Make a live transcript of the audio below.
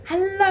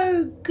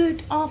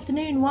Good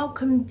afternoon.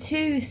 Welcome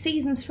to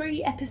Season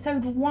 3,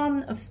 Episode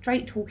 1 of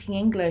Straight Talking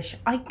English.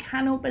 I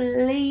cannot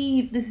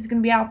believe this is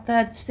going to be our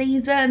third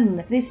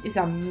season. This is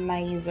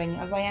amazing,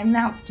 as I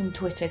announced on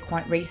Twitter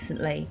quite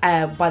recently.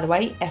 By the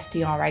way,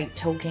 SDR8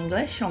 Talk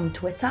English on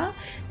Twitter.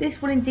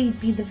 This will indeed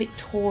be the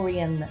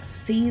Victorian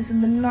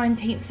season, the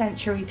 19th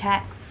century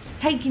texts,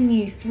 taking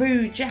you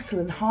through Jekyll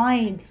and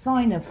Hyde,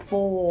 Sign of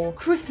Four,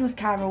 Christmas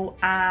Carol,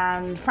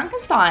 and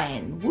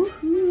Frankenstein.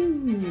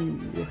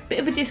 Woohoo! Bit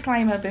of a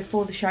disclaimer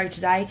before the show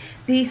today.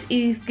 This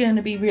is going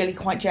to be really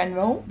quite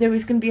general. There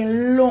is going to be a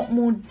lot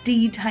more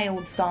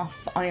detailed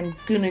stuff I am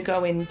going to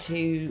go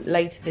into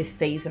later this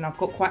season. I've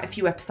got quite a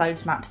few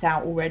episodes mapped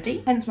out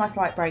already, hence my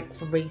slight break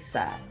for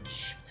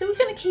research. So we're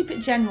going to keep it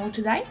general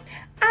today.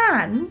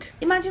 And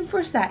imagine for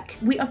a sec,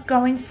 we are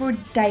going for a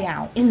day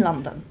out in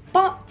London.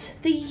 But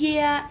the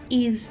year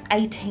is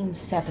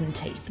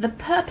 1870. For the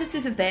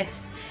purposes of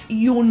this,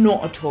 you're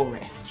not a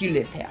tourist, you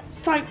live here.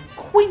 So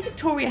Queen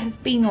Victoria has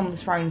been on the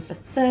throne for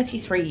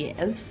 33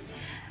 years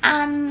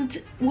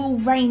and will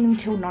reign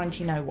until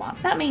 1901.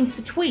 That means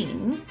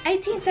between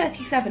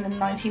 1837 and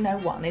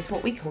 1901 is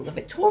what we call the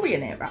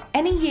Victorian era.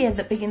 Any year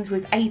that begins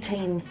with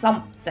 18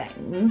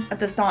 something at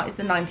the start is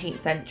the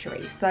 19th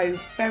century. So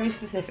very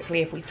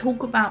specifically, if we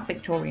talk about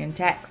Victorian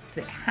texts,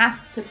 it has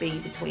to be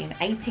between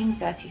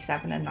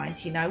 1837 and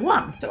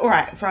 1901. So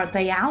alright, for our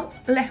day out,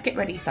 let's get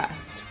ready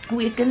first.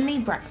 We're going to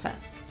need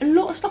breakfast. A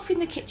lot of stuff in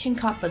the kitchen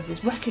cupboard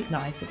is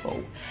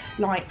recognisable,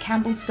 like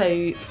Campbell's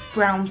soup,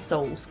 brown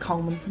sauce,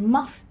 Coleman's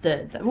mustard.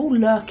 They're all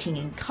lurking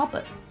in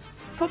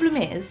cupboards. Problem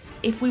is,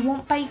 if we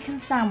want bacon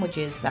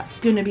sandwiches, that's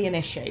going to be an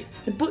issue.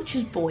 The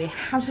butcher's boy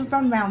hasn't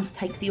run round to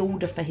take the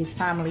order for his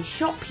family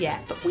shop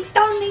yet, but we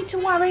don't need to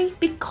worry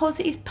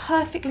because it is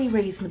perfectly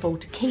reasonable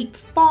to keep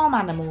farm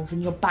animals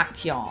in your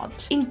backyard.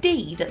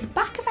 Indeed, at the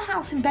back of a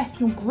house in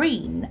Bethnal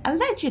Green,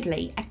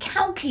 allegedly a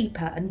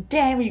cowkeeper and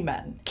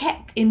dairyman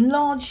kept in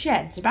large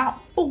sheds about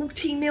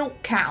 40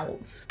 milk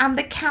cows, and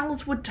the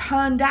cows were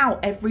turned out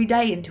every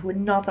day into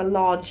another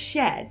large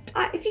shed.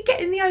 If you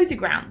get in the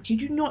overground, you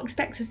do not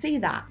expect to see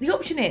that. The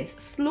option is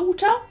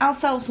slaughter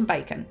ourselves some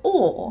bacon,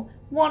 or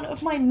one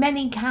of my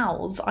many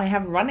cows I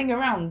have running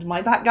around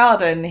my back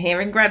garden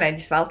here in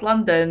Greenwich, South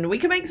London. We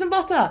can make some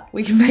butter.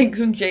 We can make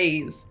some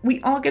cheese.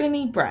 We are going to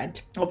need bread,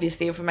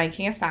 obviously, if we're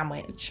making a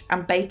sandwich,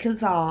 and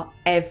bakers are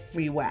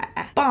everywhere.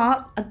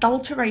 But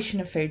adulteration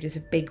of food is a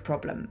big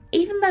problem.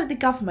 Even though the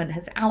government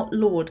has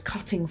outlawed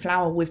cutting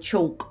flour with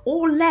chalk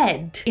or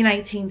lead in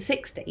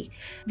 1860,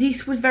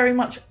 this was very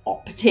much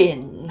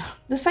opt-in.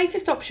 The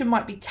safest option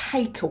might be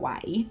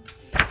takeaway.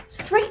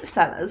 Street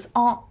sellers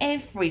are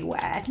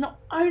everywhere. Not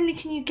only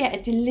can you get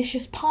a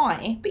delicious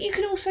pie, but you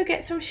can also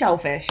get some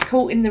shellfish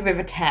caught in the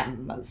River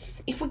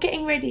Thames. If we're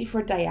getting ready for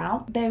a day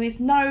out, there is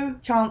no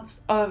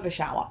chance of a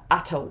shower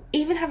at all.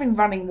 Even having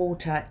running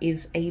water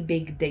is a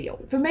big deal.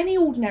 For many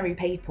ordinary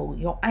people,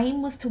 your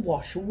aim was to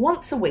wash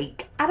once a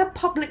week at a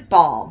public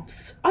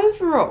baths.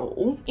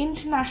 Overall,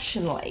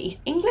 internationally,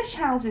 English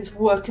houses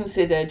were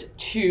considered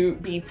to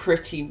be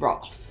pretty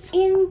rough.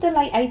 In the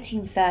late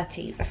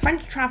 1830s, a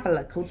French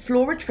traveller called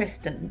Flora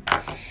Tristan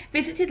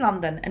visited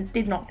London and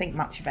did not think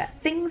much of it.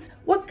 Things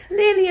were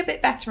clearly a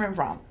bit better in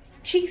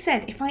France. She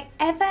said, "If I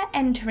ever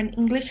enter an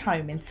English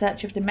home in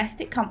search of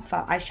domestic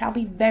comfort, I shall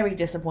be very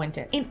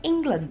disappointed. In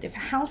England, if a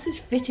house is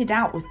fitted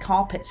out with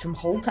carpets from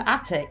hall to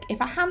attic, if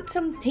a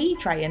handsome tea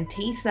tray and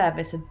tea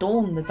service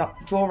adorn the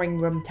drawing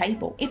room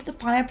table, if the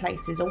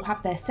fireplaces all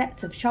have their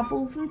sets of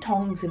shovels and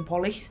tongs in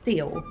polished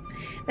steel,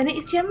 then it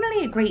is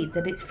generally agreed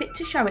that it's fit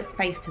to show its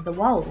face to the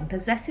world and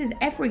possesses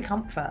every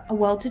comfort a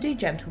well-to-do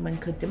gentleman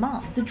could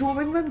demand. The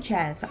drawing room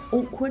chairs are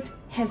awkward,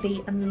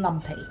 heavy and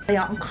lumpy. They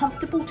are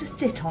uncomfortable to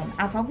sit on,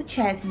 as are the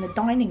chairs in the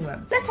dining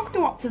room. Let us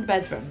go up to the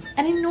bedroom.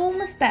 An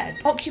enormous bed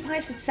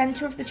occupies the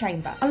centre of the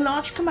chamber. A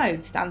large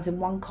commode stands in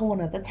one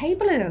corner, the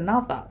table in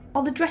another,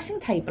 while the dressing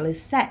table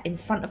is set in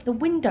front of the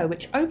window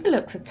which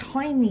overlooks a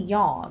tiny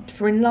yard,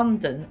 for in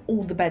London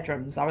all the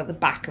bedrooms are at the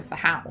back of the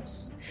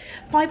house.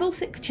 5 or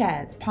 6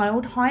 chairs,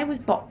 piled high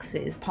with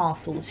boxes,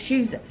 parcels,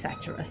 shoes,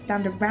 etc.,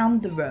 stand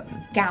around the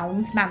room.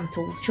 Gowns,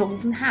 mantles,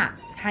 shawls and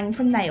hats hang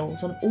from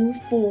nails on all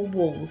 4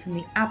 walls in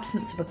the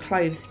absence of a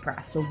clothes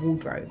press or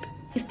wardrobe.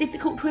 It's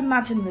difficult to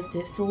imagine the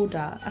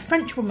disorder. A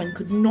Frenchwoman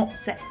could not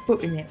set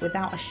foot in it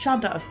without a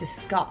shudder of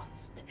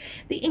disgust.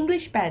 The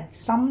English bed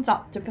sums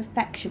up to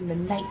perfection the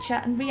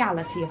nature and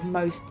reality of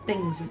most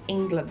things in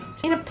England.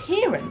 In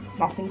appearance,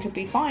 nothing could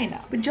be finer,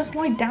 but just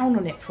lie down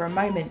on it for a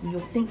moment and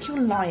you'll think you're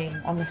lying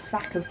on a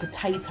sack of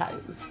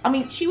potatoes. I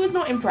mean, she was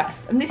not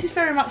impressed, and this is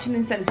very much an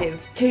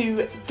incentive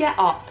to get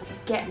up,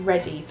 get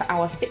ready for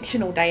our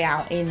fictional day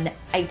out in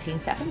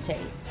 1870.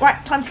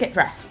 Right, time to get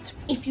dressed.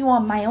 If you are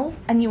male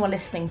and you are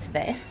listening to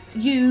this,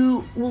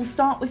 you will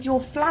start with your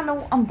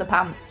flannel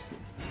underpants.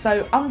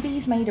 So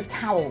undies made of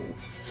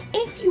towels.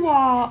 If you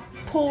are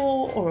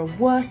poor or a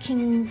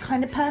working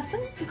kind of person,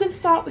 you can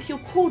start with your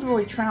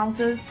corduroy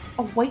trousers,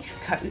 a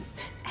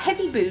waistcoat,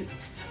 heavy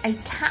boots, a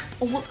cap,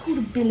 or what's called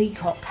a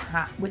billycock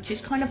hat, which is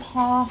kind of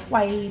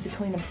halfway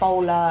between a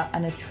bowler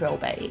and a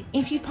trilby.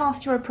 If you've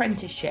passed your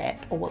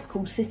apprenticeship, or what's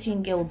called City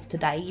and Guilds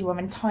today, you are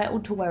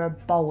entitled to wear a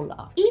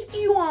bowler. If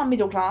you are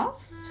middle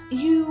class,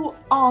 you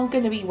are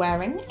going to be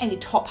wearing a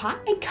top hat,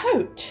 a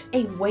coat,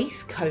 a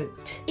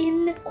waistcoat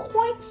in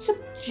quite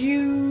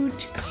subdued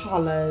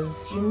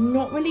colours. You're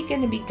not really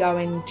going to be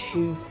going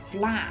to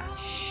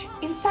flash.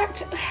 In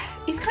fact,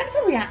 it's kind of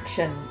a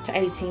reaction to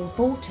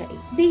 1840.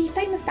 The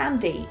famous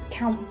dandy,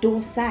 Count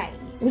d'Orsay,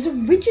 was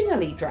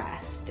originally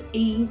dressed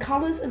in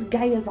colours as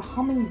gay as a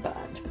hummingbird.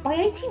 By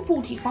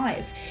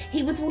 1845,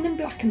 he was all in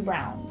black and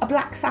brown, a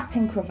black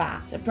satin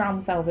cravat, a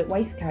brown velvet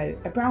waistcoat,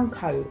 a brown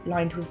coat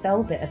lined with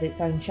velvet of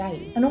its own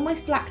shade, and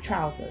almost black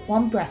trousers,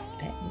 one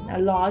breastpin, a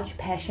large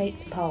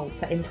pear-shaped pearl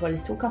set into a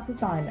little cup of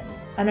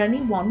diamonds, and only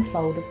one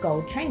fold of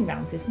gold chain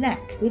round his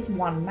neck, with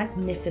one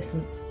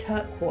magnificent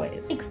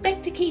turquoise.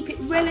 Expect to keep it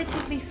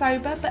relatively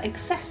sober, but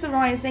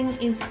accessorising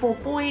is for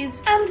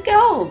boys and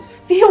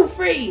girls. Feel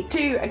free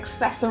to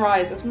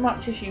accessorise as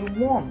much as you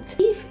want.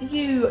 If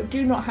you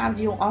do not have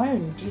your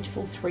own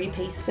beautiful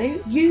three-piece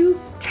suit, you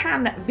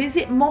can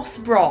visit Moss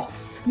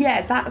Bros.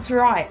 Yeah, that's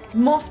right.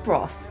 Moss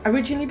Bros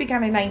originally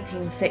began in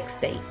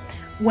 1860.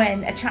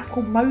 When a chap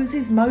called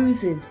Moses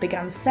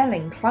began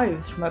selling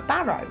clothes from a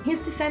barrow.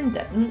 His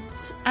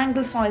descendants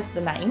anglicised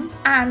the name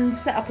and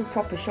set up a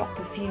proper shop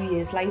a few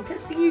years later,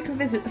 so you can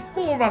visit the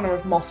forerunner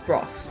of Moss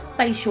Bros.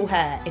 Facial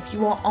hair. If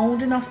you are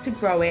old enough to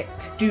grow it,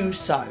 do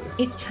so.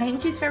 It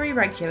changes very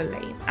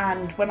regularly,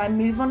 and when I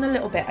move on a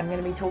little bit, I'm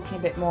going to be talking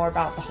a bit more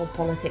about the whole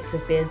politics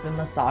of beards and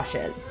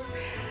moustaches.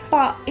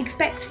 But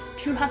expect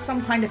to have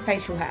some kind of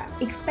facial hair.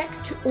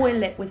 Expect to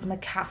oil it with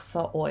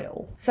macassar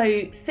oil.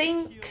 So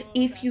think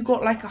if you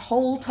got like a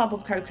whole tub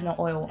of coconut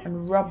oil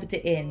and rubbed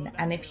it in,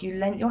 and if you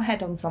leant your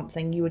head on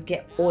something, you would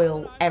get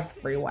oil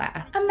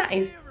everywhere. And that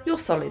is your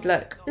solid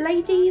look.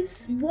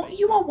 Ladies, what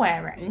you are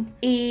wearing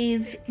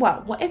is,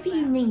 well, whatever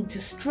you need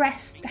to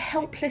stress the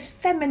helpless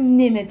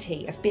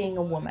femininity of being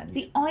a woman.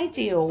 The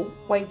ideal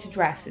way to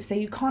dress is so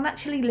you can't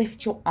actually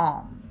lift your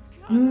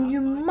arms.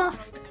 You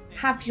must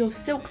have your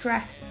silk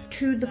dress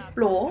to the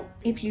floor.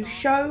 If you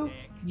show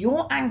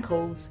your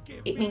ankles,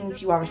 it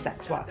means you are a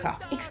sex worker.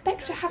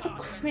 Expect to have a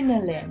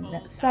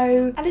crinoline,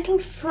 so a little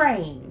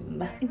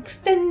frame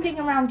extending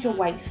around your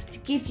waist to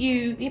give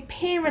you the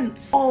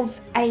appearance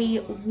of a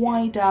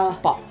wider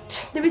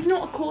butt. There is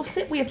not a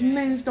corset, we have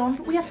moved on,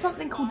 but we have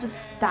something called a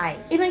stay.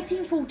 In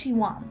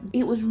 1841,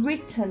 it was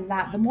written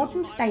that the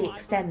modern stay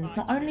extends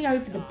not only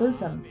over the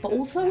bosom, but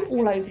also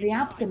all over the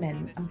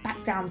abdomen and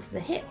back down to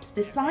the hips,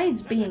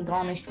 besides being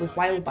garnished with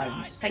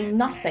whalebone, to say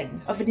nothing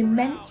of an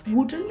immense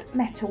wooden,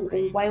 metal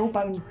or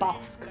whalebone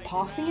busk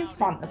passing in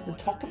front of the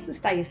top of the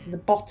stays to the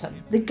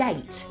bottom. The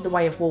gait, the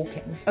way of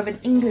walking, of an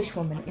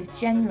Englishwoman is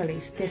generally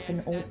stiff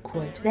and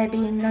awkward, there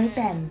being no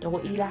bend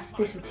or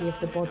elasticity of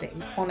the body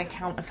on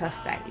account of her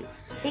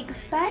stays.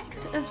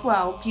 Expect as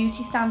well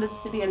beauty standards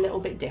to be a little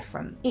bit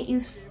different. It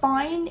is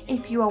fine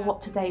if you are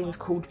what today was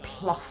called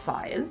plus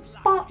size,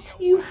 but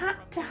you had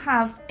to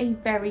have a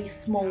very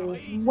small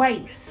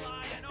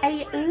waist.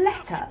 A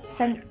letter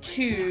sent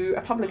to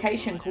a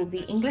publication called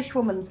the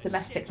Englishwoman's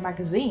Domestic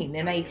Magazine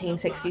in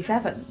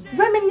 1867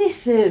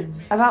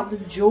 reminisces about the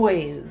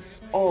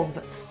joys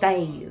of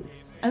stays.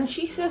 And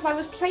she says, I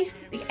was placed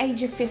at the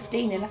age of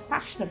 15 in a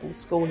fashionable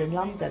school in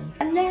London,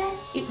 and there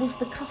it was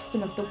the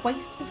custom of the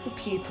waists of the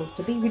pupils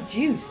to be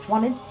reduced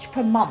 1 inch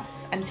per month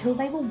until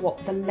they were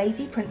what the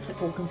lady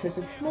principal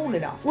considered small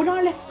enough. When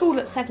I left school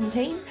at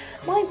 17,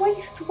 my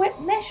waist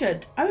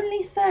measured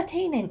only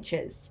 13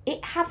 inches,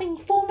 it having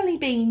formerly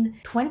been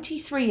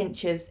 23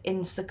 inches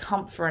in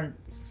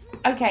circumference.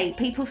 Okay,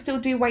 people still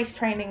do waist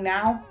training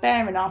now,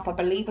 fair enough, I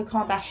believe a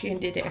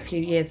Kardashian did it a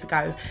few years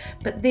ago,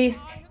 but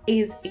this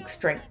is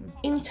extreme.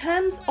 In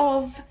terms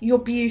of your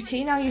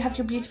beauty, now you have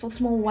your beautiful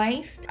small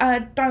waist,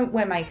 don't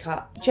wear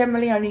makeup.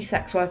 Generally only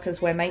sex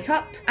workers wear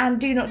makeup, and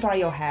do not dye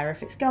your hair.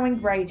 If it's going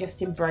grey,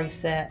 just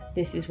embrace it.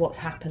 This is what's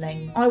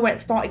happening. I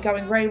started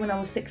going grey when I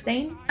was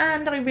 16,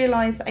 and I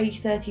realised at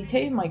age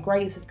 32 my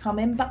greys had come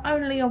in, but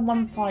only on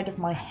one side of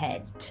my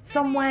head.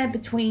 Somewhere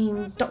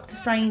between Doctor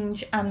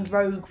Strange and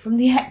Rogue from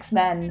the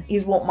X-Men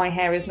is what my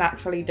hair is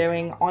naturally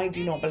doing. I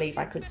do not believe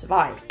I could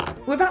survive.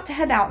 We're about to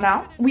head out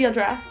now. We are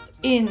dressed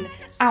in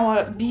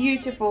our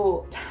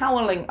beautiful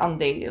toweling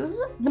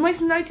undies. The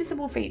most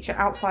noticeable feature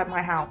outside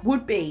my house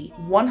would be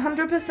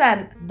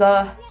 100%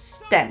 the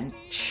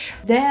stench.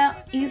 There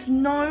is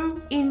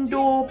no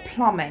indoor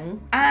plumbing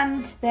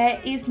and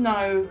there is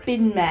no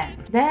bin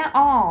men. There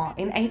are,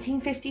 in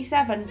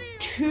 1857,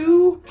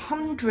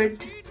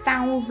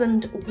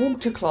 200,000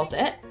 water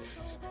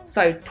closets.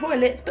 So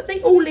toilets, but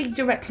they all lead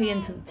directly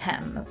into the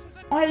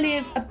Thames. I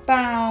live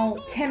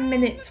about 10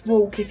 minutes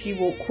walk if you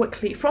walk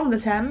quickly from the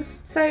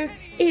Thames, so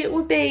it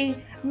would be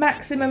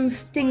maximum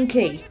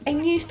stinky. A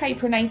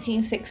newspaper in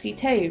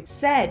 1862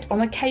 said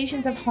on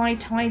occasions of high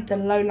tide the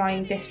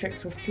low-lying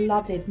districts were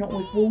flooded not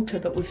with water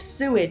but with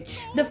sewage.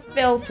 The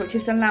filth which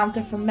is allowed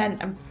to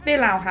ferment and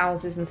fill our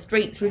houses and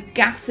streets with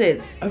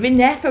gases of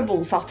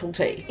ineffable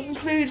subtlety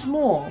includes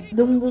more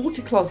than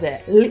water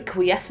closet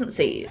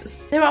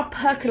liquescences. There are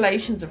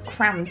percolations of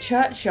crammed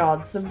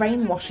churchyards, the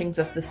rain washings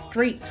of the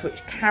streets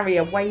which carry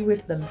away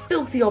with them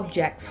filthy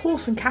objects,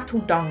 horse and cattle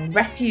dung,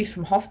 refuse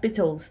from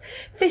hospitals,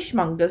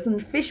 fishmongers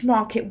and fish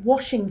market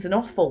washings and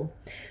offal,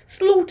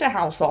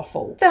 slaughterhouse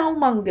offal,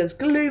 fellmongers,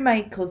 glue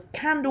makers,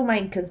 candle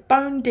makers,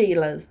 bone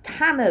dealers,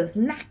 tanners,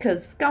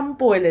 knackers, scum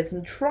boilers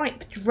and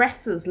tripe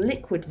dressers,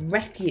 liquid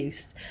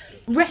refuse.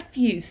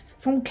 Refuse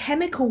from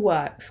chemical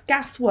works,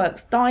 gas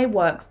works, dye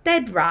works,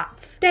 dead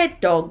rats, dead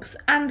dogs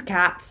and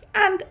cats,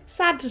 and,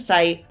 sad to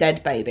say,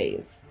 dead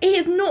babies. He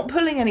is not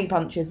pulling any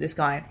punches, this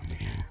guy.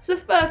 So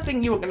the first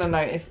thing you are going to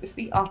notice is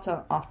the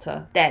utter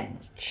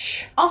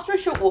stench. After a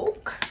short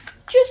walk,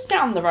 just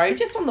down the road,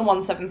 just on the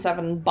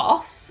 177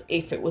 bus,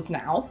 if it was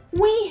now,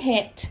 we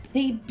hit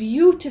the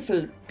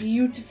beautiful,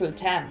 beautiful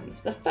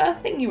Thames. The first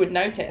thing you would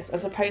notice,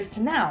 as opposed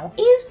to now,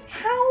 is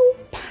how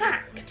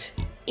packed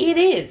it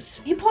is.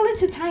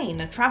 Hippolyte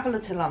Taine, a traveller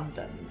to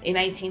London in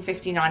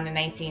 1859 and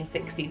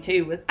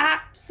 1862, was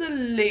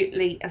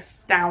absolutely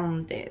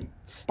astounded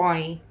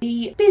by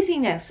the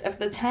busyness of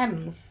the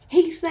Thames.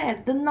 He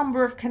said the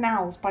number of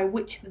canals by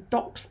which the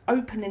docks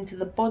open into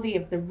the body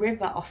of the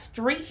river are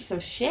streets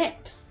of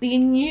ships. The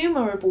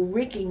innumerable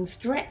rigging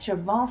stretch a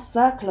vast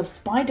circle of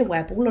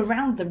spiderweb all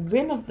around the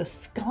rim of the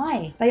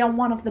sky. They are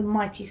one of the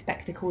mighty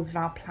spectacles of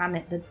our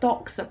planet. The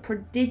docks are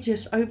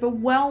prodigious,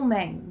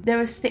 overwhelming. There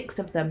are 6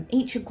 of them,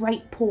 each a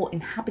great port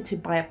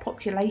inhabited by a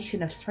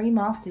population of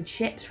 3-masted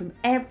ships from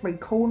every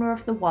corner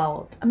of the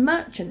world. A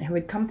merchant who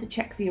had come to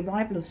check the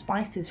arrival of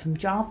spices from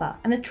Java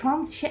and a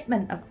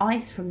transshipment of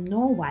ice from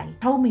Norway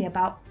told me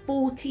about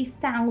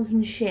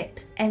 40,000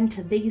 ships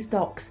enter these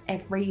docks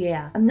every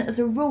year, and that as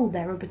a rule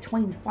there are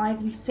between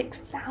 5,000 and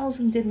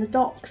 6,000 in the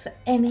docks at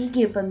any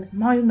given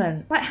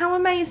moment. Like, how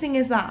amazing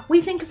is that?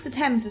 We think of the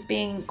Thames as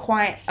being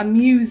quite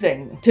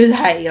amusing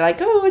today,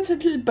 like, oh, it's a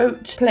little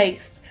boat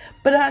place.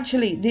 But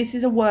actually, this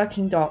is a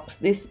working docks.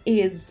 This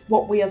is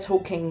what we are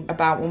talking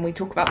about when we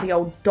talk about the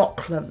old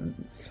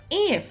docklands.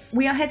 If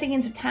we are heading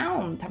into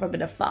town to have a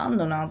bit of fun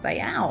on our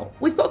day out,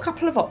 we've got a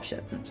couple of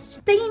options.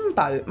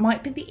 Steamboat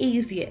might be the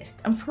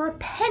easiest, and for a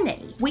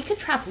penny, we could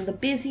travel the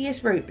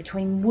busiest route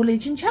between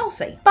Woolwich and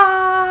Chelsea.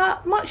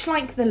 But much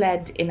like the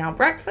lead in our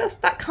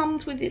breakfast, that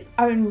comes with its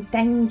own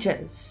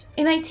dangers.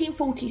 In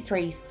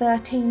 1843,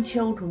 13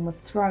 children were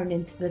thrown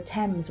into the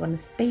Thames when a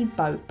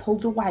speedboat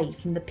pulled away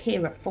from the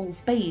pier at full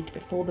speed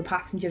before the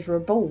passengers were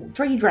aboard.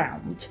 3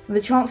 drowned, and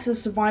the chances of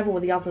survival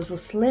of the others were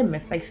slim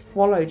if they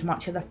swallowed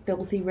much of the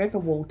filthy river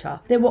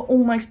water. There were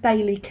almost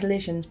daily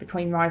collisions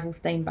between rival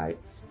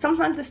steamboats.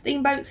 Sometimes the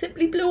steamboat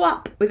simply blew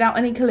up without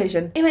any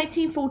collision. In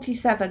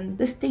 1847,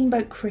 the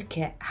steamboat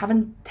Cricket,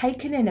 having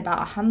taken in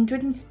about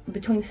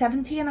between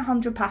 70 and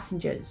 100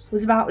 passengers,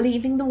 was about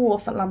leaving the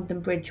wharf at London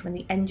Bridge when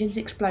the engines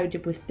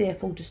exploded with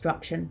fearful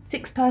destruction.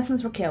 6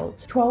 persons were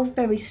killed, 12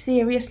 very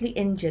seriously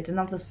injured and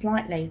others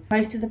slightly,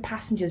 most of the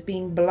passengers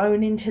being blown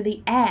into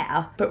the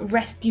air but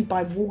rescued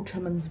by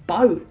watermen's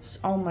boats.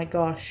 Oh my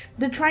gosh.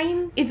 The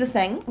train is a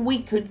thing.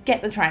 We could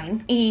get the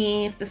train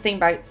if the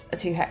steamboats are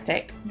too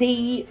hectic.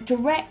 The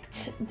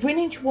direct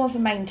Greenwich was a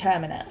main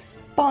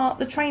terminus, but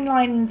the train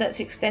line that's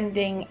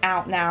extending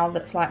out now,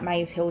 that's like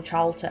Maze Hill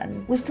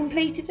Charlton, was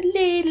completed a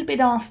little bit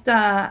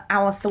after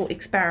our thought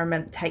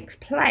experiment takes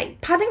place.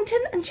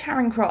 Paddington and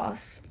Charing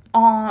Cross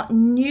are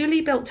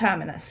newly built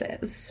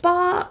terminuses,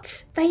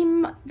 but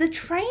the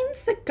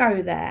trains that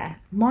go there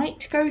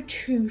might go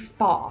too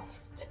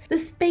fast. The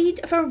speed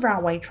of a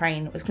railway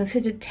train was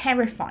considered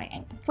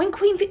terrifying. When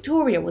Queen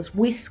Victoria was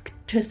whisked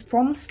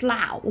from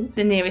Slough,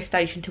 the nearest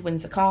station to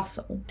Windsor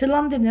Castle, to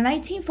London in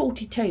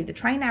 1842, the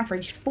train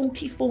averaged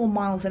 44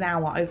 miles an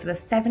hour over the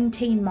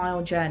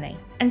 17-mile journey,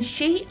 and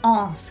she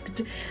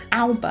asked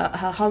Albert,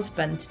 her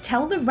husband, to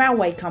tell the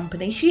railway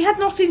company she had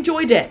not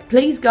enjoyed it.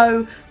 Please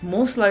go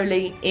more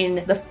slowly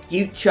in the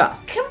future.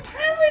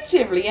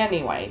 Comparatively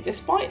anyway,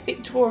 despite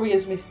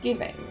Victoria's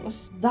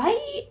misgivings,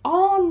 they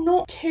are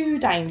not too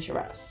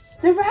dangerous.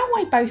 The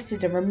railway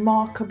boasted a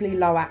remarkably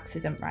low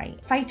accident rate.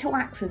 Fatal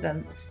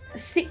accidents,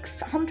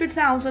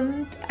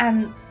 600,000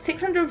 and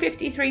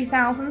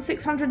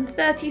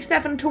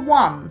 653,637 to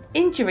 1.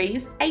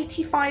 Injuries,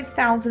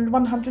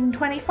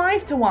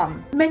 85,125 to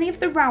 1. Many of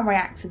the railway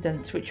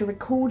accidents which are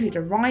recorded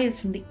arise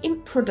from the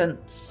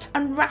imprudence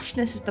and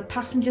rashness of the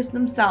passengers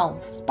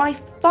themselves. By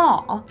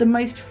far, the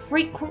most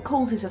frequent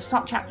causes of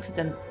such such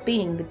accidents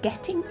being the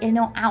getting in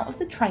or out of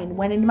the train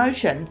when in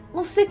motion,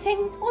 or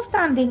sitting or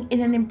standing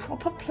in an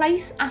improper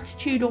place,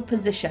 attitude or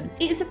position.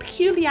 It is a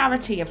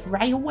peculiarity of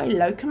railway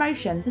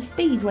locomotion, the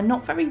speed, when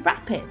not very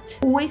rapid,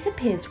 always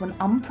appears to an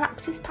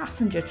unpractised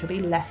passenger to be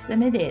less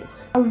than it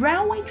is. A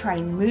railway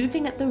train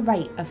moving at the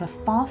rate of a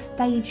fast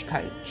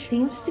stagecoach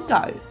seems to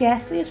go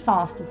scarcely as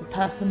fast as a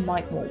person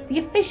might walk. The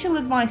official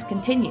advice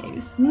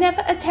continues,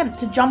 never attempt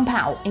to jump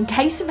out in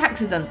case of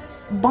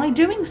accidents. By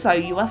doing so,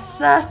 you are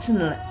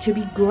certain to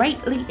be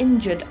greatly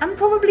injured and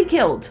probably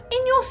killed.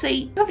 In your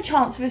seat, you have a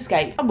chance of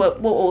escape. Oh,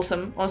 well,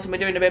 awesome, we're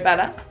doing a bit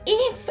better.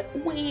 If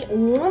we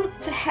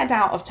want to head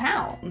out of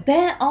town,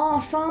 there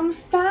are some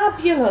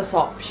fabulous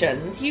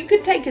options. You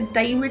could take a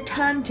day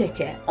return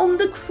ticket on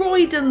the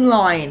Croydon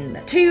line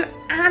to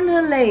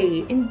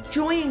Annerley,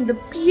 enjoying the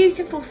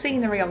beautiful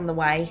scenery on the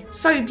way.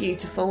 So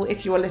beautiful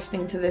if you are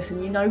listening to this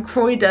and you know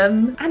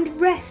Croydon. And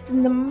rest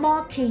in the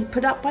marquee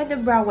put up by the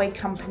railway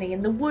company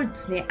in the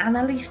woods near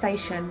Annerley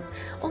station,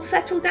 or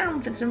settle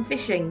down for some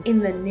fishing in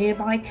the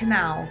nearby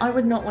canal. I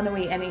would not want to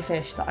eat any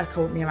fish that I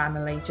caught near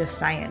Annerley, just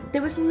saying.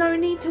 There was no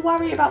need to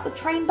worry about the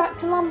train back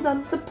to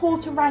London. The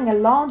porter rang a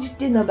large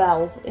dinner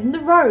bell in the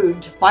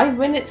road 5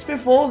 minutes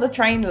before the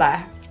train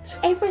left.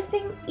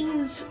 Everything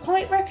is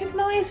quite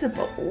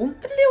recognisable,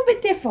 but a little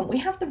bit different. We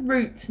have the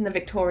roots in the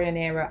Victorian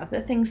era of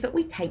the things that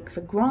we take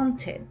for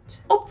granted.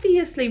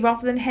 Obviously,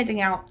 rather than heading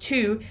out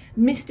to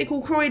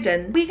mystical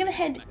Croydon, we're going to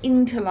head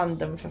into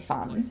London for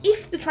fun.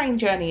 If the train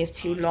journey is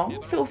too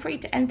long, feel free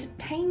to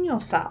entertain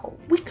yourself.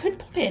 We could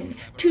pop in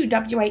to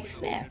W.H.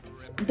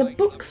 Smith's. The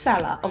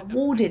bookseller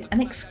awarded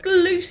an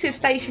exclusive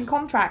station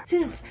contract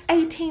since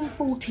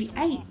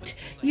 1848.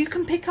 You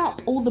can pick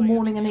up all the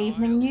morning and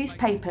evening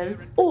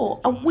newspapers, or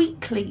a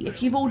weekly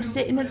if you've ordered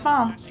it in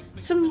advance,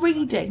 some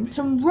reading,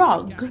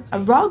 a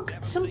rug,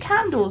 some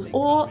candles,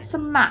 or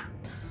some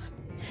maps.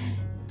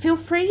 Feel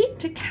free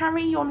to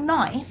carry your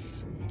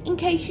knife in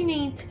case you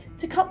need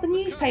to cut the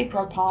newspaper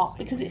apart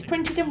because it's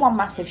printed in one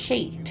massive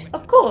sheet.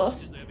 Of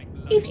course,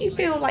 if you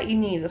feel like you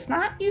need a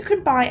snack, you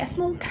could buy a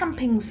small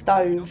camping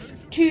stove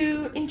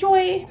to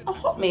enjoy a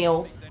hot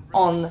meal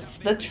on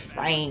the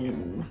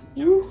train.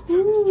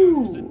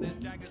 Woohoo!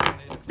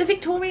 The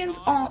Victorians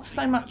aren't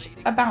so much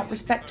about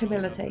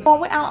respectability. While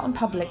we're out in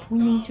public, we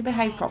need to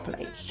behave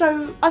properly.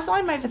 So, as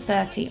I'm over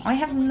 30, I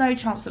have no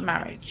chance of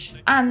marriage.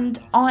 And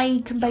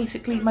I can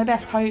basically, my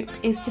best hope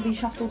is to be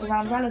shuttled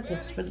around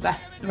relatives for the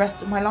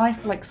rest of my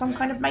life, like some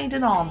kind of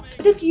maiden aunt.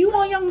 But if you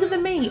are younger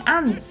than me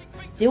and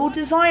still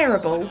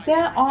desirable,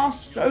 there are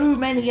so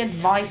many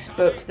advice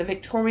books. The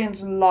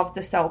Victorians loved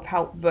a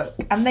self-help book,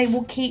 and they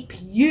will keep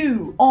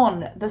you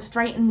on the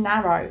straight and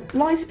narrow.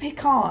 Liza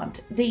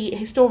Picard, the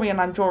historian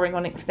I'm drawing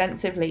on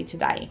extensively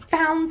today,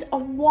 found a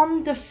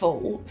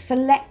wonderful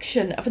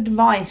selection of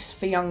advice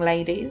for young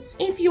ladies.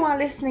 If you are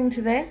listening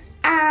to this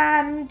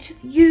and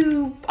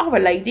you are a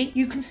lady,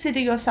 you consider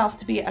yourself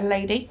to be a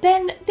lady,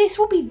 then this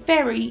will be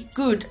very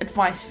good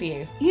advice for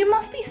you. You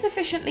must be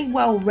sufficiently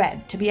well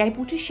read to be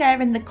able to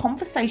share in the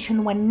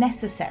conversation when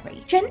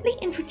necessary, gently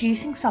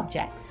introducing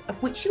subjects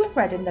of which you have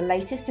read in the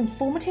latest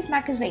informative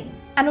magazine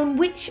and on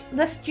which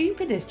the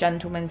stupidest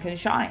gentleman can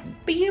shine.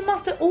 But you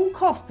must at all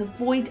costs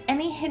avoid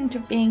any hint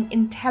of being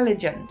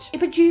intelligent.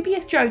 If a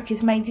dubious joke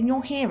is made in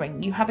your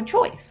hearing, you have a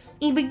choice.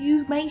 Either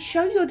you may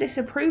show your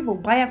disapproval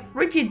by a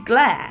frigid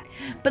glare,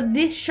 but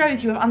this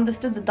shows you have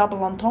understood the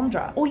double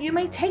entendre, or you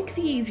may take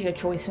the easier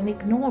choice and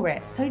ignore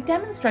it, so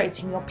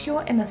demonstrating your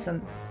pure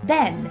innocence.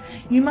 Then,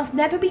 you must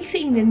never be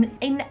seen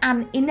in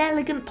an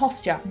inelegant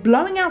posture.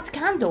 Blowing out a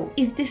candle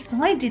is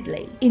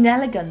decidedly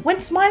inelegant.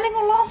 When smiling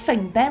or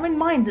laughing, bear in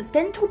mind that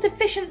dental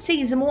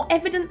deficiencies are more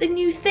evident than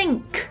you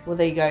think. Well,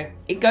 there you go.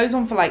 It goes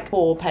on for like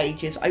 4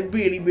 pages. I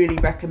really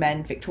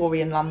recommend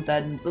Victorian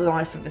London, The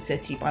Life of a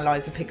City by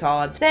Liza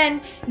Picard.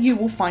 Then you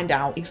will find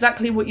out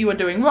exactly what you are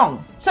doing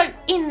wrong. So,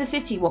 in the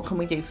city, what can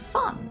we do for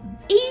fun?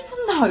 Even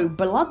though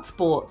blood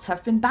sports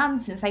have been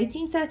banned since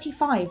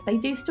 1835, they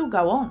do still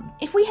go on.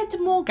 If we head to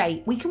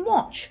Moorgate, we can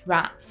watch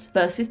rats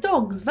versus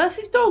dogs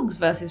versus dogs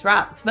versus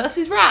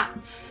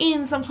rats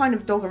in some kind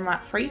of dog and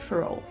rat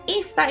free-for-all.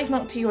 If that is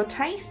not to your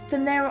taste,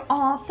 then there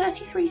are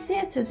 33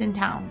 theatres in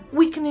town.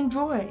 We can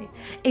enjoy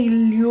a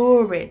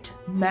lurid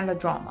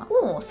melodrama,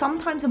 or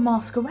sometimes a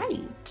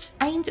masquerade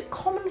aimed at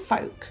common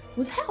folk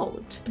was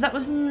held. But that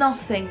was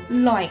nothing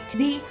like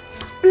the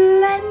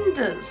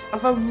splendours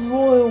of a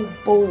royal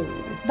ball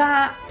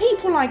that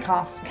people like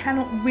us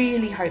cannot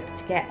really hope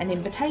to get an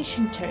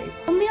invitation to.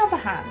 On the other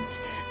hand,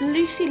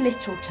 Lucy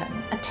Littleton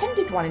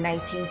attended one in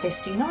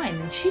 1859,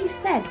 and she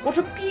said, "What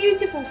a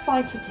beautiful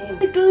sight it is!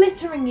 The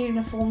glittering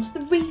uniforms,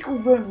 the regal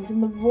rooms,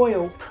 and the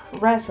royal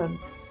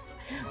presence.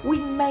 We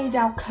made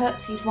our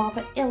curtsies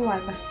rather ill,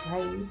 I'm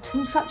afraid.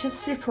 On such a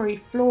slippery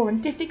floor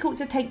and difficult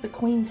to take the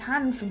Queen's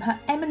hand from her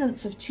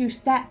eminence of 2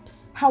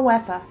 steps.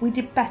 However, we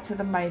did better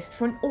than most,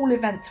 for in all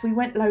events we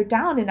went low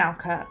down in our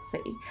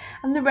curtsy,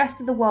 and the rest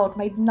of the world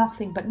made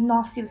nothing but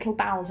nasty little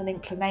bows and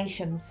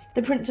inclinations.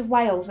 The Prince of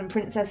Wales and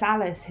Princess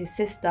Alice, his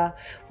sister,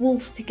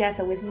 waltzed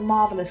together with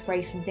marvellous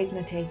grace and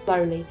dignity,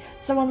 slowly,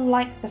 so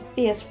unlike the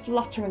fierce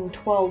fluttering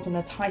twirls in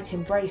a tight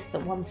embrace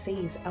that one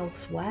sees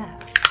elsewhere.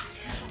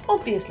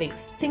 Obviously,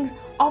 things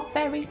are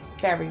very,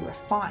 very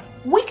refined.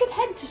 We could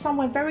head to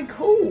somewhere very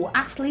cool,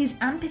 Astley's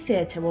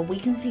Amphitheatre, where we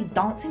can see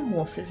dancing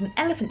horses and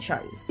elephant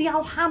shows. The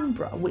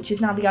Alhambra, which is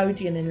now the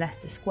Odeon in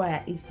Leicester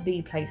Square, is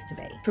the place to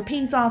be.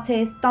 Trapeze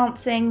artists,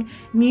 dancing,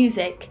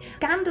 music,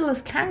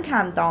 scandalous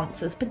can-can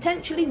dancers,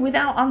 potentially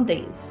without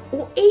undies,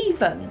 or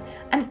even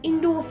an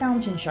indoor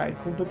fountain show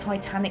called the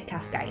Titanic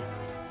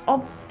Cascades.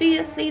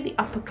 Obviously, the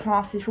upper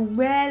classes will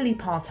rarely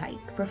partake,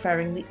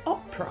 preferring the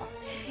opera.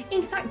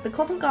 In fact, the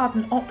Covent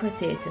Garden Opera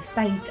Theatre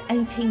staged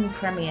 18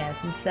 premieres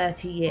in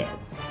 30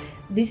 years.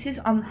 This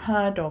is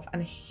unheard of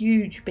and a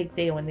huge big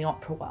deal in the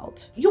opera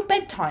world. Your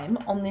bedtime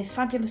on this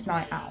fabulous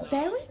night out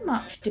very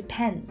much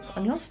depends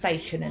on your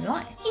station in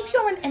life. If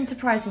you're an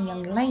enterprising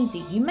young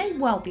lady, you may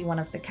well be one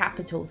of the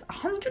capital's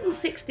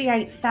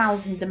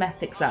 168,000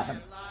 domestic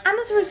servants, and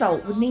as a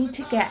result would need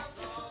to get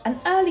an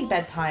early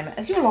bedtime,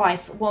 as your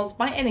life was,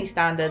 by any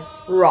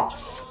standards,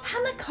 rough.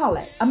 Hannah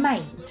Cullett, a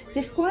maid,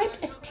 described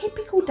a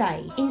typical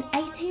day in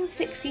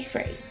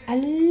 1863 a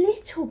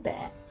little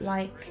bit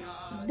like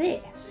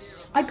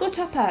this. I got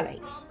up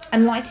early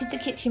and lighted the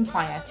kitchen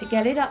fire to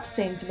get it up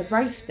soon for the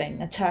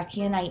roasting, a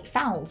turkey and 8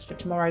 fowls for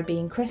tomorrow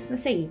being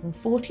Christmas Eve and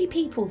 40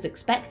 people's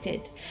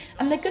expected.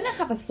 And they're going to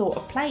have a sort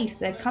of place.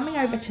 They're coming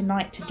over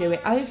tonight to do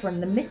it over,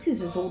 and the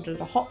missus has ordered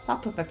a hot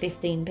supper for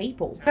 15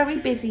 people. Very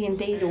busy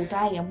indeed all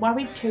day, and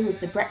worried too with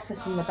the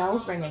breakfast and the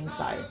bells ringing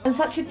so. And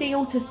such a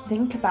deal to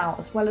think about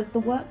as well as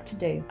the work to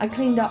do. I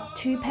cleaned up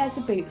 2 pairs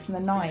of boots and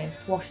the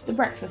knives, washed the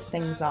breakfast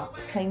things up,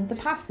 cleaned the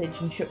passage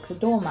and shook the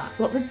doormat,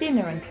 got the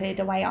dinner and cleared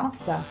away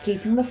after,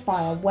 keeping the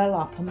fire well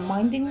up and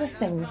minding the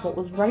things what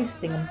was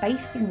roasting and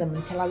basting them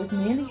until I was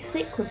nearly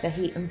sick with the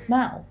heat and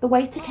smell. The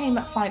waiter came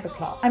at 5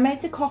 o'clock. I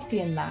made the coffee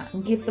and that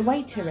and give the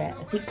waiter it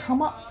as he'd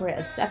come up for it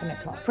at 7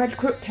 o'clock. Fred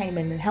Crook came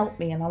in and helped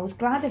me, and I was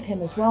glad of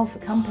him as well for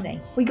company.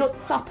 We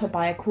got supper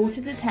by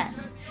 9:45.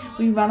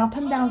 We ran up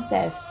and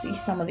downstairs to see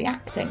some of the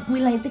acting. We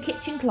laid the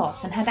kitchen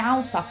cloth and had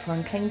our supper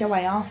and cleaned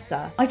away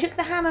after. I took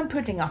the ham and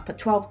pudding up at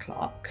 12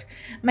 o'clock,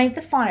 made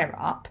the fire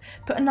up,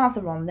 put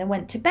another on, then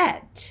went to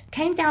bed.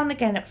 Came down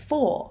again at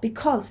 4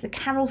 because the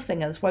carol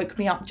singers woke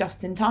me up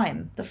just in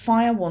time. The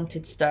fire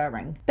wanted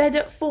stirring. Bed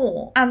at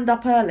 4 and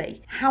up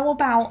early. How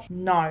about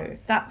no?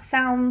 That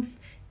sounds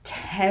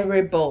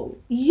terrible.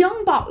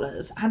 Young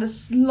butlers had a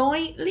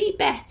slightly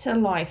better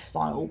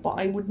lifestyle, but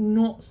I would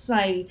not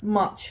say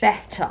much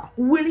better.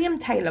 William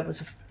Taylor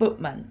was a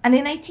footman, and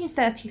in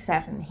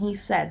 1837 he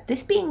said,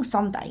 "This being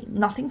Sunday,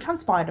 nothing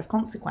transpired of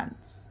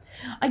consequence.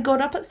 I got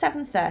up at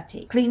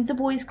 7:30, cleaned the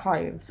boys'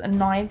 clothes and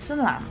knives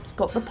and lamps,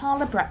 got the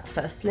parlour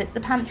breakfast, lit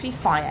the pantry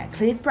fire,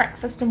 cleared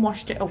breakfast and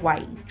washed it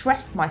away,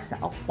 dressed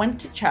myself, went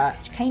to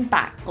church, came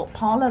back, got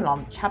parlour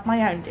lunch, had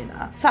my own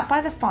dinner, sat by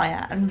the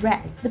fire and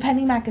read the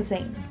penny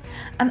magazine,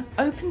 and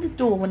opened the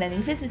door when any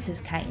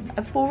visitors came.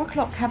 At 4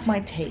 o'clock had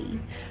my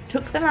tea,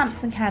 took the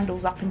lamps and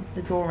candles up into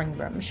the drawing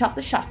room, shut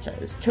the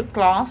shutters, took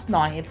glass,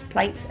 knives,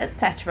 plates,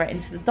 etc.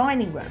 into the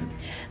dining room,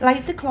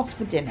 laid the cloth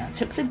for dinner,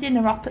 took the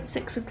dinner up at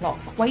 6 o'clock,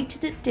 waited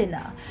at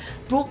dinner,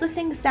 brought the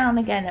things down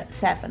again at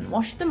 7,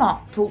 washed them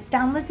up, brought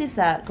down the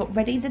dessert, got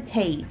ready the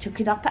tea, took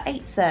it up at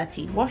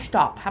 8:30, washed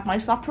up, had my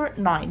supper at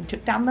 9,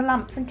 took down the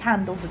lamps and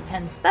candles at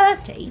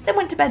 10:30, then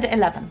went to bed at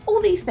 11.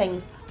 All these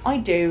things I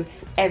do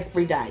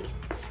every day."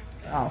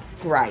 Oh,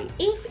 great.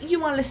 If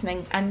you are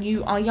listening and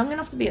you are young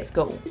enough to be at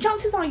school, the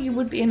chances are you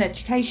would be in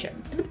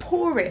education. For the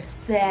poorest,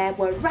 there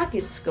were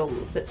ragged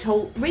schools that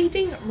taught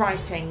reading,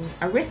 writing,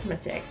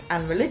 arithmetic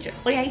and religion.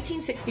 By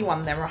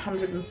 1861 there were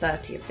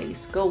 130 of these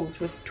schools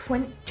with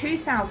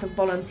 2,000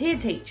 volunteer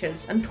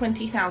teachers and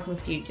 20,000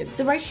 students.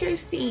 The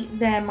ratios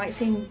there might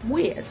seem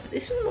weird, but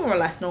this was more or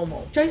less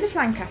normal. Joseph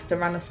Lancaster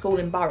ran a school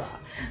in Borough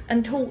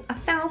and taught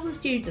 1,000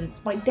 students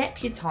by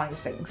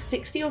deputising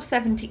 60 or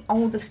 70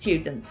 older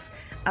students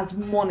as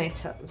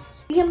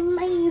monitors. The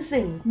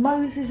amazing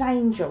Moses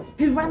Angel,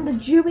 who ran the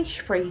Jewish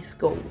Free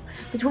School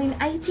between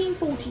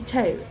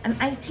 1842 and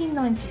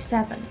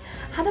 1897,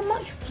 had a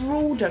much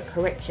broader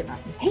curriculum.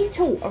 He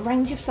taught a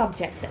range of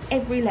subjects at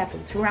every level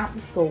throughout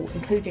the school,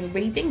 including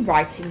reading,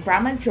 writing,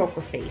 grammar,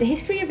 geography, the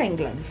history of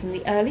England from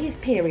the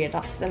earliest period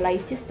up to the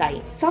latest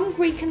date, some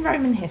Greek and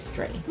Roman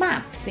history,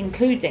 maths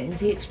including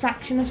the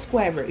extraction of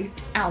square root,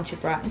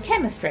 algebra and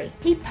chemistry.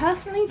 He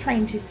personally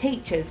trained his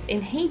teachers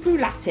in Hebrew,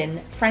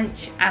 Latin,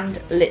 French and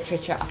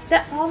literature.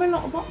 There are a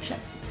lot of options.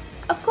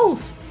 Of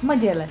course, my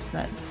dear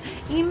listeners,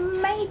 you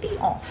may be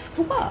off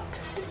to work.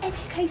 An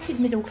educated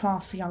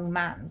middle-class young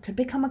man could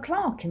become a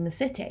clerk in the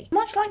city.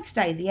 Much like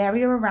today, the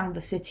area around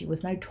the city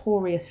was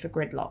notorious for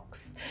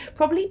gridlocks,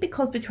 probably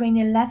because between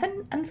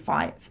 11 and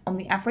 5 on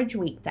the average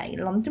weekday,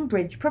 London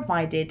Bridge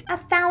provided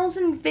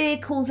 1,000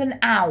 vehicles an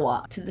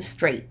hour to the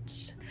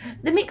streets.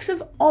 The mix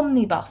of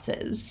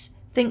omnibuses,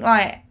 think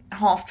like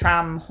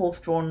half-tram,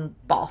 horse-drawn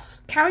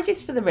bus,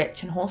 carriages for the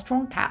rich and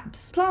horse-drawn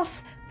cabs,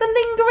 plus the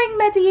lingering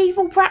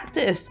medieval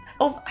practice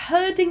of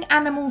herding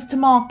animals to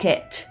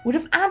market would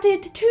have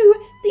added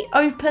to the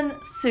open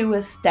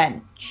sewer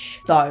stench.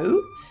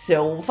 Though,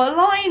 silver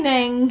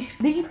lining,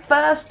 the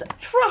first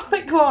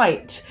traffic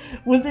light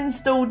was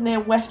installed near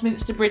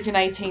Westminster Bridge in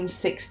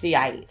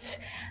 1868.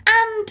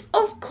 And,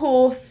 of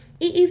course,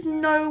 it is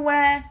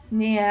nowhere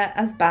near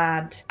as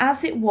bad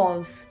as it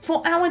was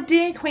for our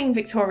dear Queen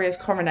Victoria's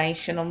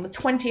coronation on the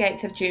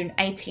 28th of June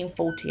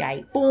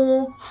 1848.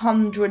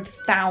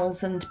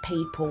 400,000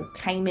 people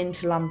came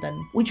into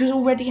London, which was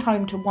already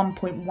home to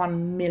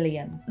 1.1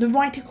 million. The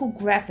writer called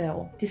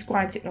Greville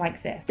describes it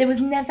like this: "There was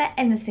never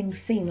anything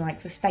seen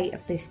like the state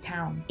of this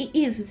town. It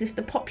is as if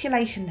the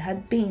population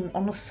had been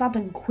on a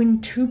sudden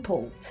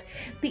quintupled.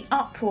 The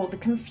uproar, the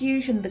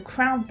confusion, the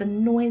crowd, the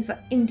noise are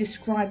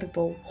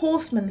indescribable.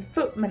 Horsemen,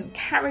 footmen,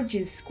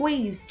 carriages,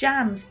 squeezed,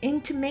 jams,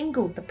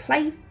 intermingled, the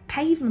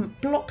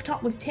pavement blocked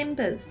up with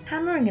timbers,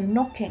 hammering and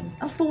knocking,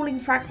 and falling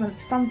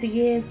fragments stunned the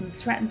ears and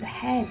threatened the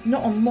head.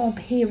 Not a mob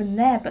here and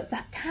there, but the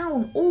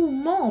town all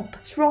mob,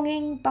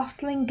 thronging,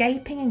 bustling,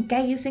 gaping and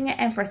gazing at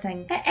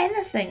everything, at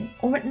anything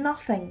or at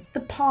nothing. The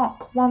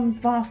park one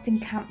vast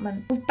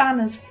encampment, with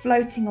banners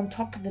floating on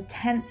top of the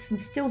tents, and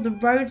still the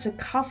roads are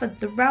covered,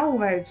 the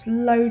railroads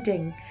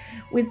loading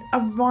with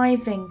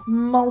arriving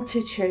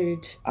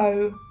multitude.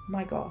 Oh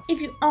my God.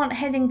 If you aren't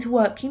heading to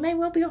work, you may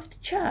well be off to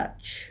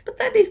church. But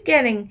that is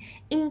getting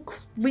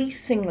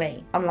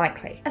increasingly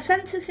unlikely. A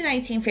census in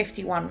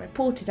 1851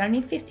 reported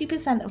only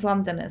 50% of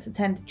Londoners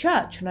attended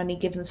church on any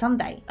given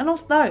Sunday, and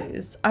of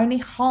those, only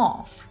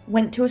half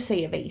went to a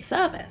C of E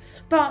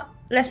service. But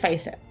let's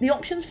face it, the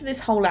options for this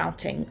whole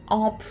outing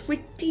are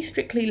pretty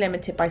strictly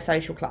limited by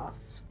social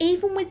class.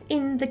 Even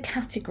within the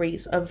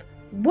categories of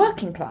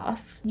working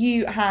class,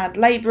 you had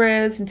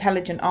labourers,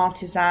 intelligent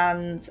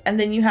artisans, and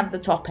then you have the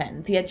top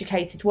end, the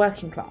educated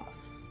working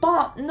class.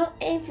 But not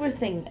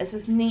everything is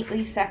as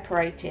neatly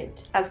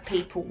separated as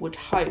people would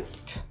hope.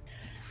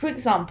 For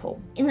example,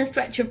 in the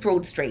stretch of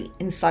Broad Street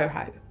in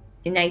Soho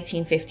in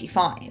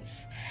 1855,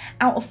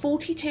 out of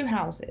 42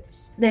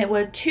 houses, there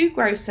were 2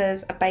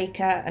 grocers, a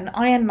baker, an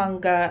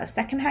ironmonger, a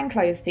second-hand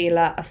clothes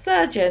dealer, a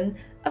surgeon,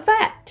 a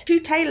vet, 2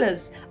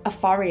 tailors, a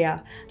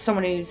furrier,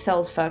 someone who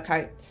sells fur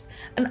coats,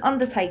 an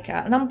undertaker,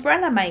 an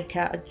umbrella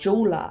maker, a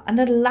jeweller, and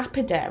a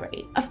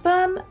lapidary, a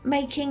firm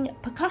making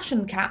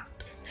percussion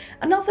caps,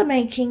 another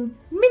making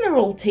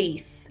mineral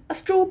teeth, a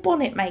straw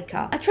bonnet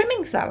maker, a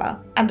trimming seller,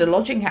 and a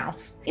lodging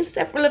house. In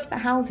several of the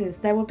houses,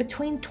 there were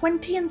between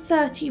 20 and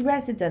 30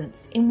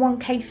 residents, in one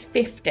case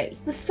 50.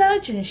 The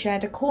surgeon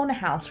shared a corner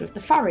house with the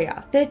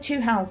furrier, their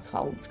 2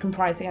 households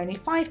comprising only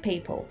 5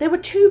 people. There were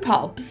 2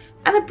 pubs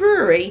and a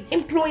brewery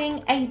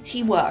employing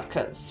 80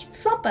 workers.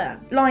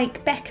 Suburbs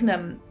like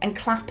Beckenham and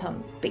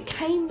Clapham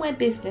became where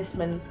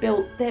businessmen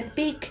built their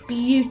big,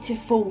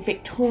 beautiful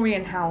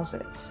Victorian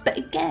houses. But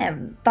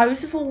again,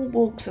 those of all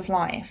walks of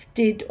life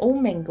did all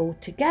mingle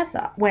together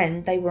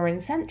when they were in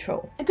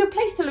Central. A good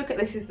place to look at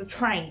this is the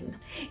train.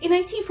 In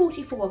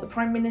 1844, the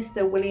Prime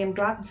Minister William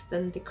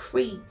Gladstone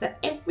decreed that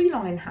every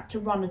line had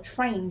to run a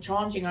train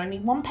charging only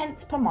 1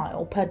 pence per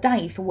mile per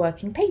day for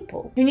working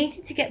people, who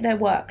needed to get their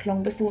work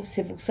long before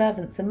civil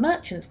servants and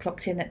merchants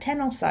clocked in at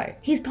 10 or so.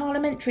 His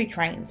parliamentary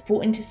trains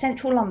brought into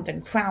central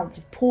London crowds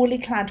of poorly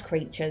clad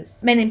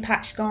creatures, men in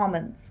patched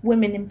garments,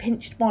 women in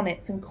pinched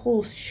bonnets and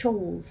coarse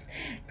shawls,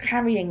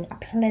 carrying a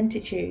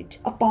plenitude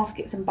of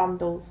baskets and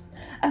bundles,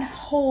 and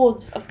hordes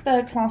of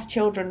third-class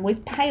children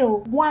with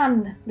pale,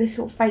 wan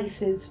little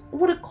faces.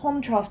 What a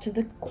contrast to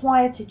the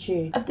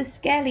quietude of the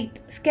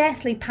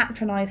scarcely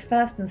patronised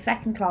first and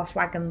second-class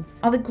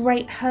wagons are the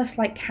great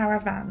hearse-like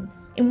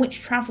caravans in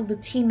which travel the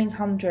teeming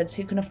hundreds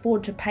who can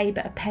afford to pay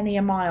but a penny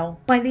a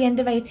mile. By the end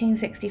of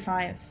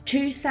 1865,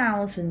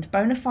 2,000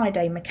 bona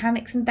fide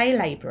mechanics and day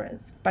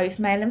labourers, both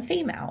male and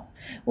female,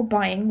 were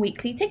buying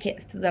weekly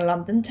tickets to the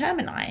London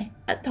termini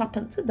at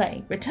 2p a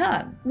day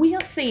return. We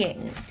are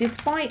seeing,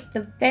 despite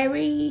the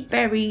very,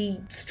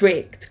 very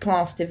strict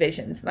class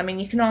divisions, I mean,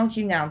 you can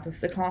argue now,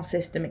 does the class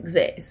system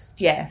exist?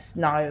 Yes,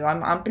 no,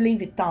 I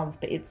believe it does,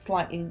 but it's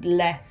slightly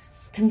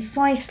less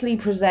concisely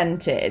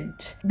presented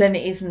than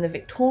it is in the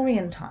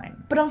Victorian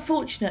time. But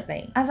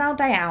unfortunately, as our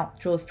day out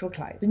draws to a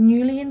close, the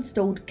newly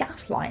installed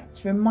gas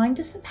lights remind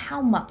us of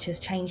how much has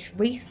changed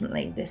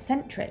recently this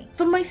century.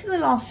 For most of the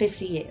last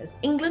 50 years,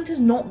 England has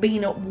not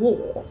been at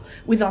war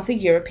with other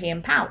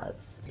European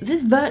powers. This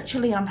is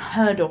virtually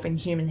unheard of in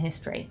human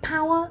history.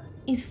 Power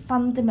is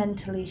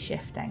fundamentally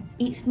shifting.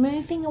 It's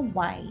moving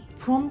away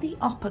from the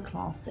upper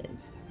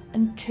classes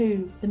and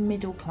 2, the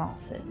middle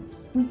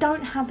classes. We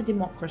don't have a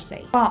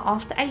democracy, but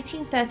after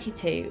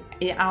 1832,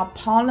 our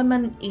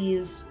parliament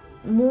is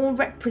more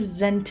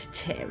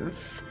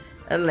representative,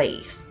 at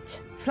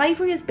least.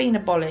 Slavery has been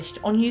abolished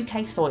on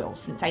UK soil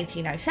since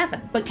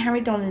 1807, but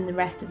carried on in the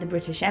rest of the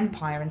British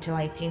Empire until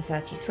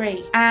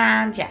 1833.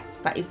 And yes,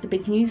 that is the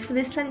big news for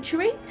this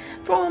century.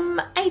 From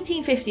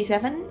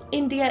 1857,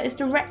 India is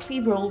directly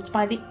ruled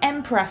by the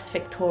Empress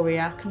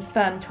Victoria,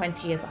 confirmed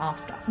 20 years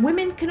after.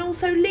 Women can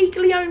also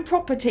legally own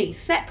property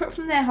separate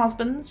from their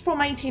husbands from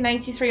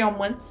 1883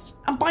 onwards,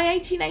 and by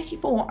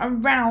 1884,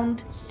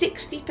 around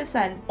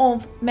 60%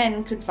 of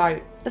men could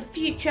vote. The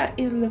future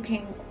is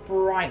looking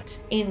bright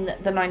in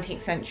the 19th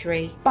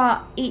century,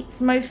 but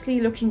it's mostly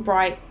looking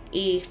bright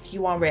if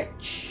you are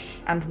rich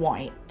and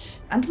white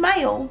and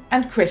male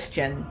and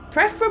Christian,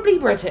 preferably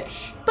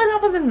British. But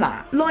other than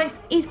that, life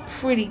is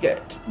pretty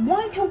good.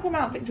 Why talk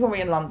about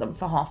Victorian London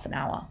for half an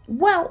hour?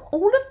 Well,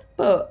 all of the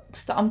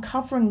books that I'm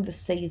covering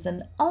this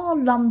season are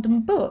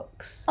London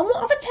books. And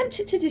what I've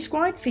attempted to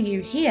describe for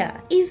you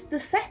here is the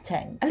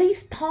setting, at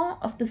least part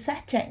of the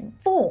setting,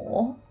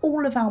 for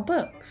all of our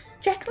books.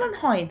 Jekyll and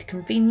Hyde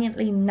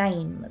conveniently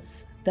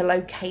names the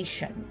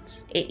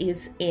locations it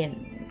is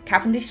in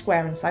Cavendish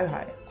Square and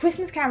Soho.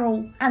 Christmas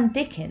Carol and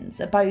Dickens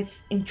are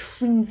both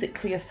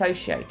intrinsically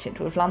associated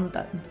with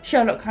London.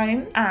 Sherlock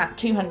Holmes at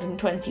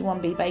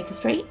 221B Baker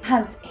Street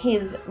has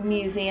his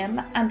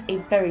museum and a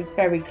very,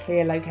 very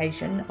clear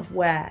location of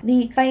where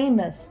the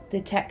famous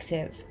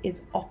detective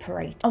is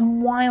operating.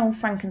 And while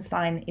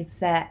Frankenstein is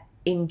set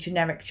in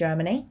generic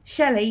Germany,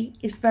 Shelley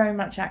is very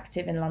much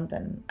active in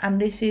London,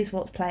 and this is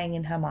what's playing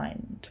in her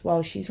mind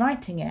while she's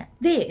writing it.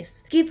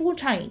 This, give or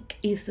take,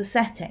 is the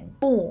setting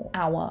for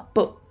our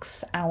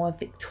books, our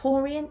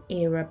Victorian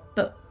era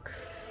books.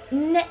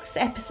 Next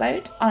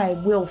episode, I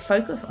will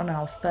focus on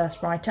our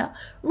first writer,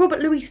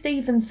 Robert Louis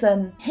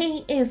Stevenson.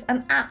 He is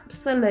an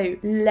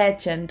absolute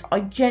legend.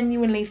 I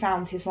genuinely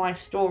found his life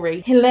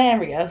story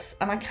hilarious,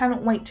 and I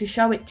cannot wait to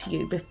show it to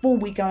you before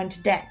we go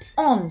into depth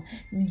on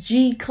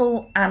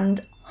Jekyll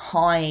and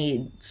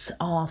Hyde.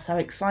 Oh, so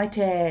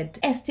excited.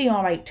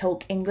 STR8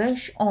 Talk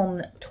English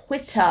on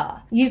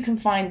Twitter. You can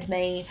find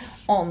me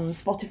on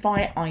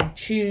Spotify,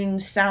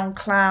 iTunes,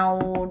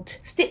 SoundCloud,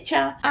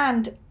 Stitcher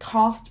and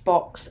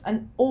Castbox,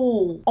 and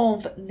all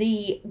of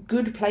the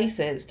good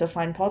places to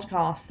find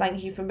podcasts.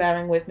 Thank you for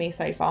bearing with me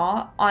so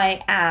far.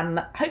 I am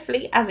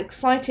hopefully as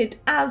excited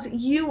as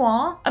you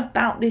are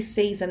about this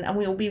season, and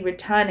we will be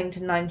returning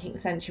to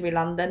 19th century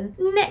London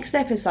next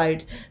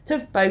episode to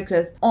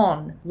focus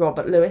on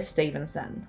Robert Louis Stevenson.